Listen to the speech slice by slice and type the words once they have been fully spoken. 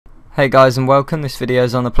Hey guys and welcome. This video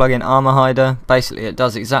is on the plugin Armor Hider. Basically it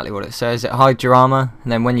does exactly what it says. It hides your armor,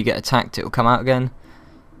 and then when you get attacked it will come out again.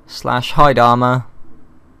 /hide armor,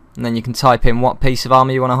 and then you can type in what piece of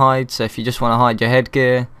armor you want to hide. So if you just want to hide your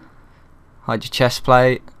headgear, hide your chest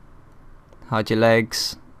plate, hide your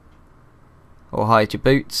legs, or hide your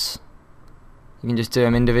boots, you can just do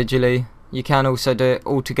them individually. You can also do it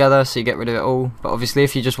all together, so you get rid of it all, but obviously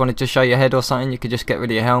if you just wanted to show your head or something, you could just get rid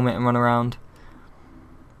of your helmet and run around.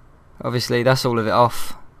 Obviously that's all of it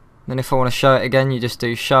off. Then if I want to show it again, you just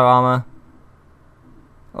do show armor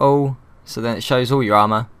all, so then it shows all your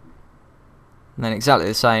armor. And then exactly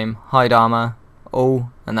the same, hide armor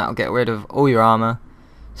all, and that'll get rid of all your armor,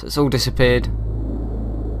 so it's all disappeared.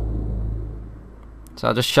 So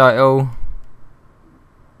I'll just show it all,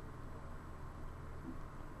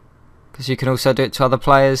 because you can also do it to other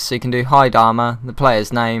players. So you can do hide armor, the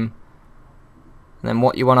player's name, and then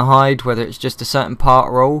what you want to hide, whether it's just a certain part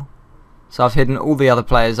or all. So I've hidden all the other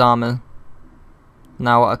players' armor.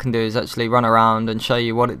 Now what I can do is actually run around and show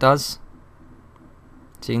you what it does.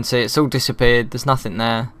 So you can see it's all disappeared, there's nothing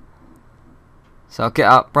there. So I'll get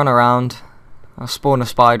up, run around, I'll spawn a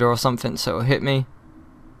spider or something so it'll hit me.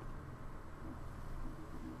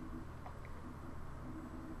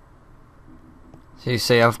 So you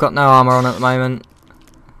see I've got no armor on at the moment.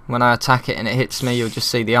 When I attack it and it hits me, you'll just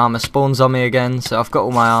see the armor spawns on me again. So I've got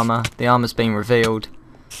all my armor, the armor's been revealed.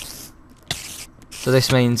 So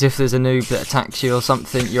this means if there's a noob that attacks you or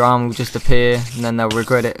something, your armor will just appear, and then they'll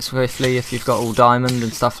regret it swiftly if you've got all diamond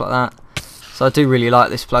and stuff like that. So I do really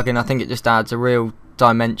like this plugin. I think it just adds a real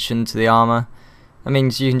dimension to the armor. That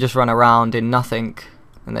means you can just run around in nothing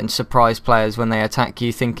and then surprise players when they attack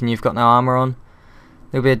you thinking you've got no armor on.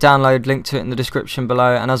 There'll be a download link to it in the description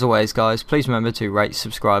below, and as always guys, please remember to rate,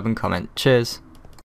 subscribe and comment. Cheers.